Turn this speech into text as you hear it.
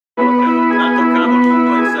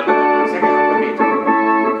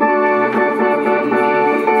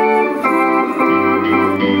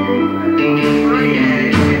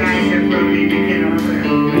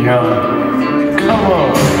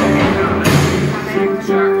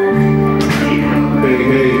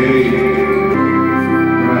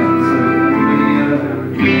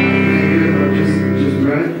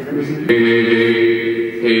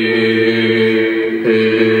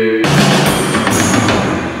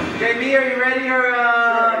JB, are you ready, or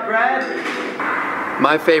Brad?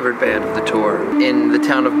 My favorite band of the tour. In the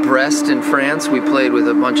town of Brest in France, we played with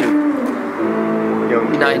a bunch of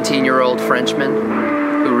 19-year-old Frenchmen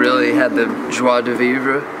who really had the joie de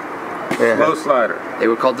vivre. Yeah. Slow Slider. They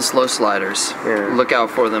were called the Slow Sliders. Yeah. Look out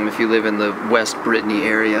for them if you live in the West Brittany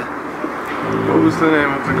area. What was the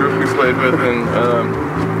name of the group we played with?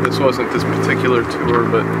 And this wasn't this particular tour,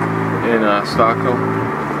 but in Stockholm.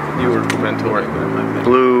 You were mentoring them, I think.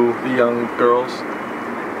 The young girls.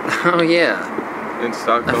 Oh yeah. In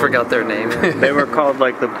Stockholm. I forgot their name. They were called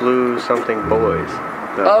like the Blue something Boys.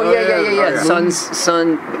 Yeah.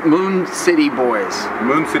 Moon City Boys.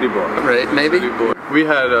 Moon City Boys. Right, maybe? We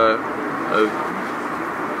had a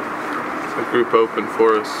group open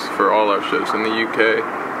for us for all our shows in the UK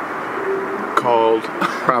called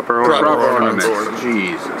Proper Ornaments.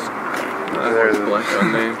 Jesus. There's a blank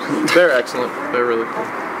on names. They're excellent. They're really cool.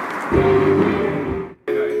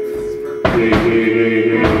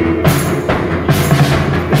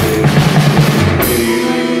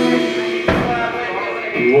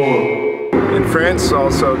 In France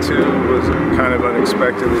also too was kind of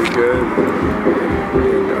unexpectedly good.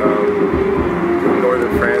 In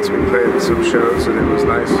northern France we played some shows and it was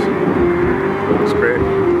nice. It was great.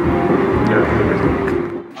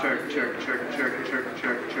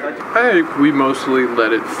 I think we mostly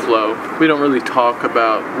let it flow. We don't really talk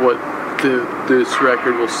about what this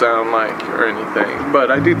record will sound like or anything,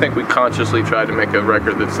 but I do think we consciously tried to make a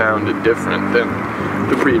record that sounded different than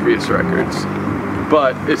the previous records.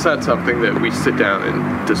 But it's not something that we sit down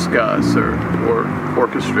and discuss or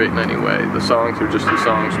orchestrate in any way. The songs are just the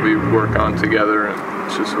songs we work on together, and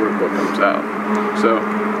it's just sort of what comes out. So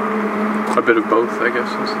a bit of both, I guess,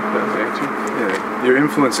 is the answer. Yeah, your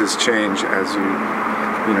influences change as you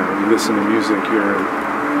you listen to music. Your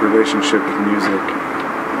relationship with music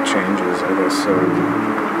changes, I guess. So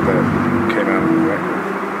that came out on the record.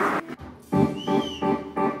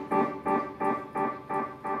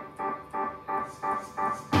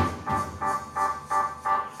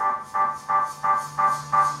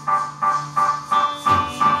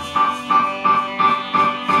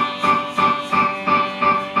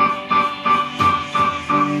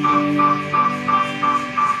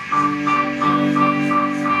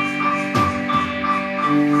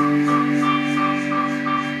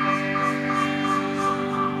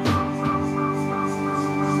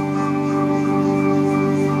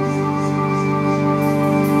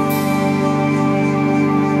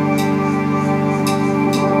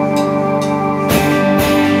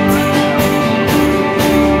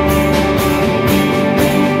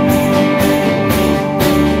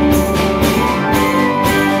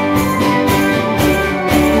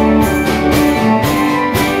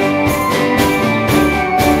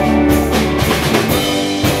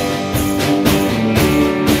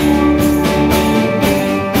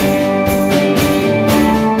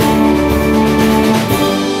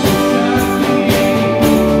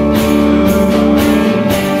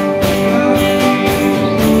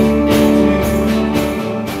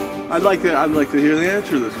 I'd like to hear the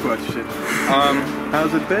answer to this question.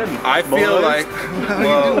 How's it been? I feel boys? like, How you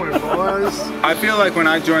doing, boys? I feel like when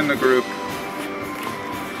I joined the group,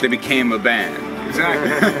 they became a band. Exactly.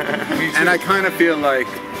 And I kind of feel like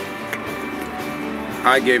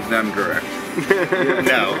I gave them direction.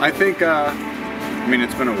 No, I think, I mean,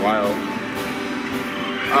 it's been a while.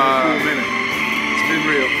 It's been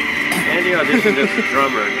real. Andy auditioned as a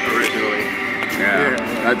drummer originally. Yeah,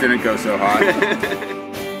 that didn't go so hot.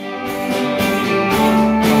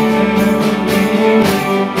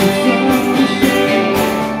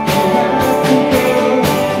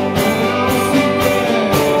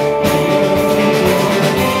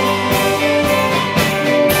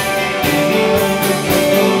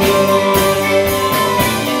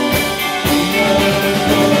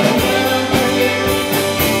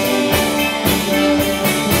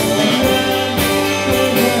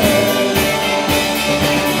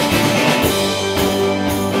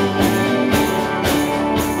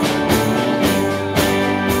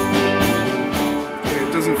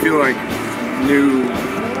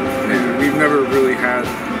 We've never really had.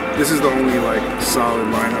 This is the only like solid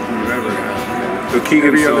lineup we've ever had. So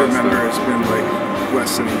Every other member has been like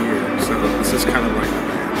less than a year, so this is kind of like the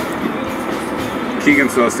band.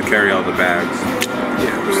 Keegan's supposed to carry all the bags.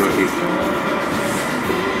 Yeah,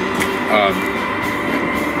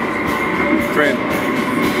 Fred.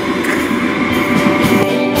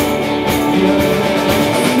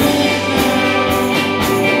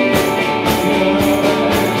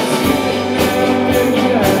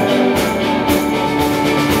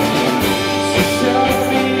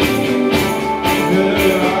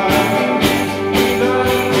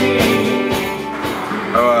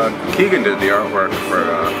 Keegan did the artwork for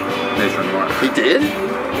Nation Noir. He did?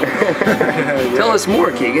 Tell us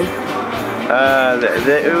more, Keegan.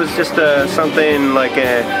 It was just something like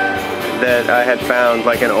that I had found,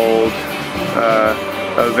 like an old,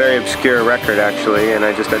 a very obscure record actually, and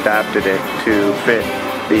I just adapted it to fit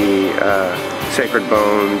the Sacred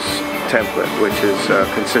Bones template, which is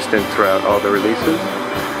consistent throughout all the releases.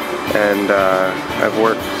 And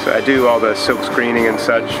I do all the silk screening and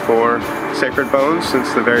such for Sacred Bones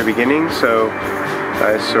since the very beginning, so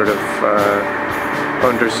I sort of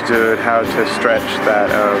understood how to stretch that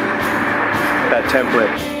that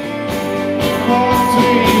template.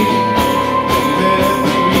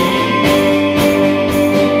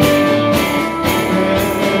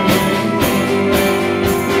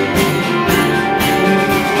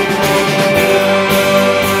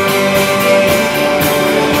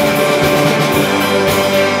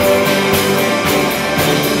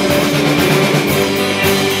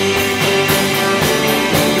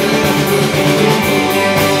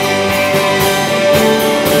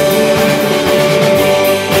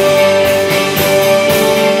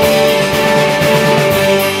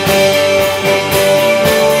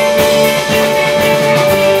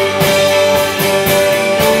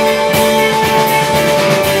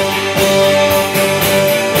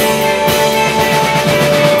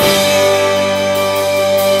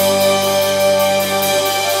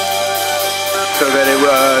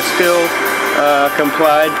 Still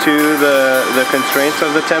complied to the constraints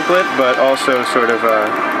of the template, but also sort of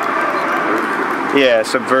yeah,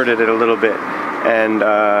 subverted it a little bit. And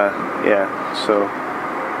yeah, so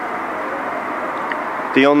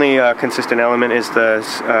the only consistent element is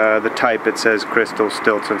the type. It says Crystal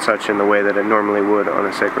Stilts and such in the way that it normally would on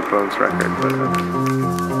a Sacred Bones record.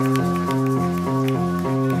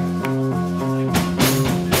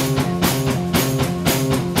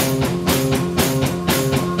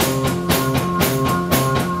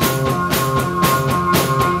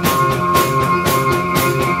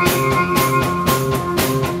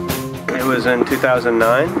 In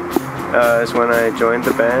 2009 is when I joined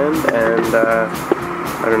the band, and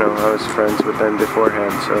I don't know, I was friends with them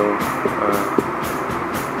beforehand, so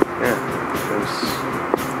yeah,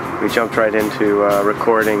 we jumped right into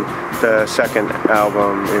recording the second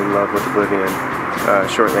album, In Love with Oblivion,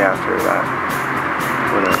 shortly after that.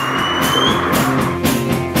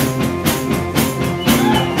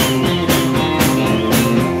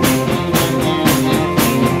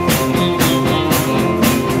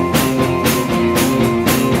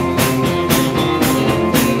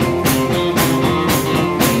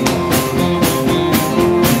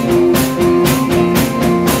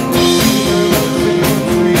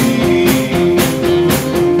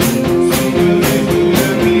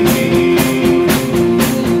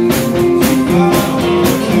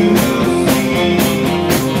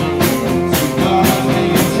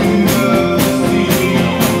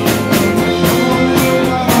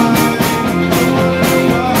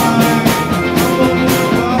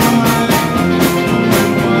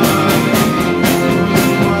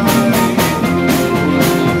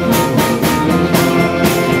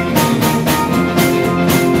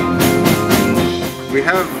 We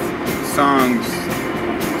have songs,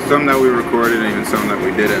 some that we recorded and even some that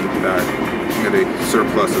we didn't, that we had a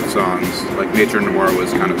surplus of songs. Like Nature Noir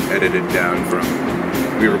was kind of edited down from,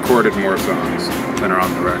 we recorded more songs than are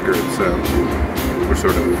on the record, so we're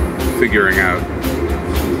sort of figuring out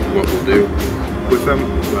what we'll do with them,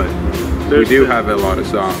 but we do have a lot of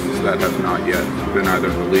songs that have not yet been either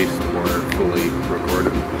released or fully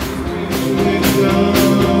recorded.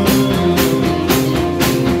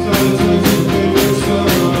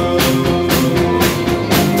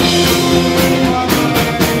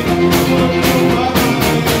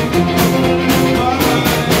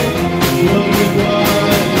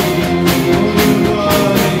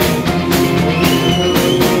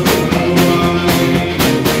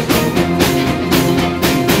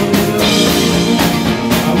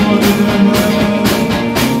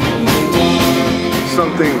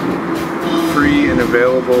 Something free and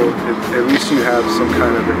available, at least you have some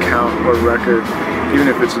kind of account or record, even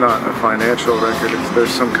if it's not a financial record, there's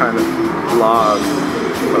some kind of log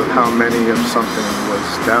of how many of something was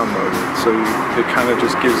downloaded. So it kind of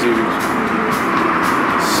just gives you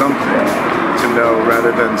something to know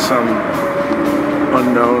rather than some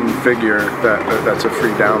unknown figure that's a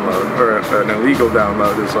free download, or an illegal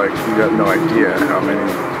download is like you have no idea how many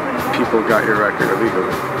people got your record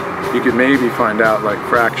illegally. You could maybe find out like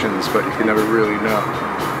fractions, but you can never really know.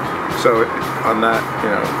 So on that, you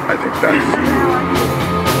know, I think that's...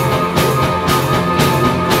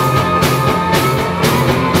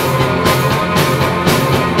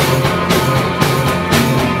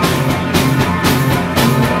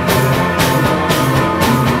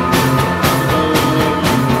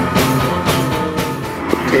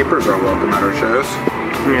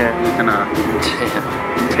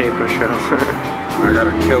 I got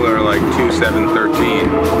a killer like 2-7-13.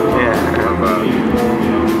 Yeah.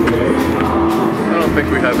 I don't think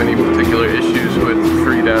we have any particular issues with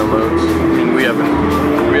free downloads. I mean, we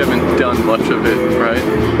haven't done much of it, right?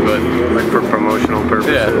 But Like for promotional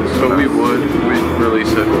purposes. yeah, but we'd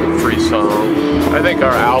release a free song. I think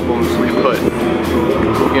our albums we put,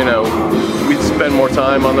 you know, we'd spend more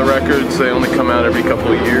time on the records. They only come out every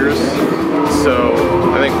couple of years. So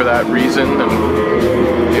I think for that reason, and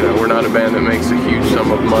you know, we're not a band that makes a huge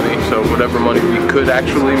sum of money. So whatever money we could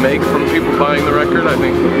actually make from people buying the record, I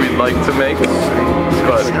think we'd like to make.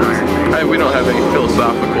 But we don't have any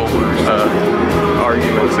philosophical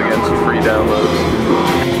arguments against free downloads.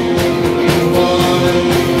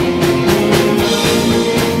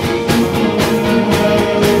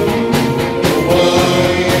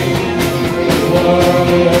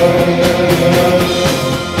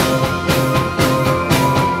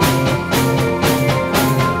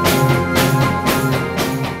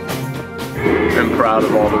 I'm proud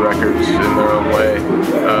of all the records in their own way.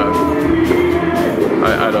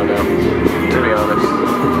 I don't know, to be honest.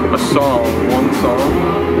 A song, one song,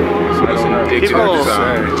 I don't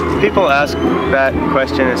know. People ask that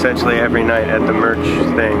question essentially every night at the merch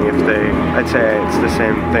thing. I'd say it's the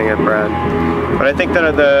same thing at Brad. But I think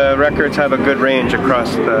that the records have a good range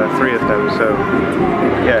across the three of them. So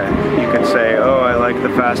yeah, you could say, oh, I like the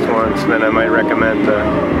fast ones, then I might recommend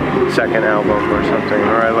the second album or something.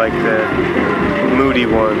 Or I like the moody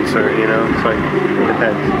ones, or you know, it's like, it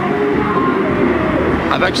depends.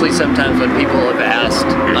 I've actually sometimes when people have asked,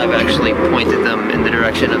 I've actually pointed them in the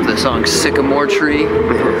direction of the song Sycamore Tree,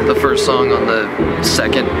 the first song on the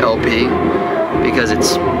second LP, because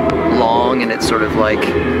it's long and it's sort of like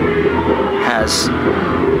has,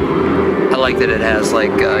 I like that it has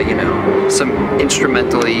like, you know, some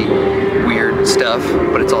instrumentally weird stuff,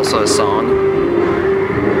 but it's also a song.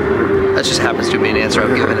 That just happens to be an answer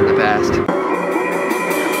I've given in the past.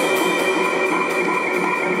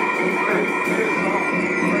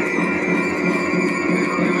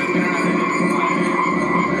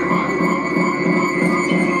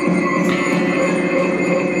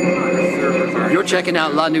 You're checking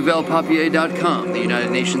out LaNouvellePapier.com, the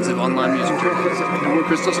United Nations of Online Music Journalism. And we're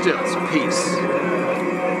Crystal Stilts. Peace.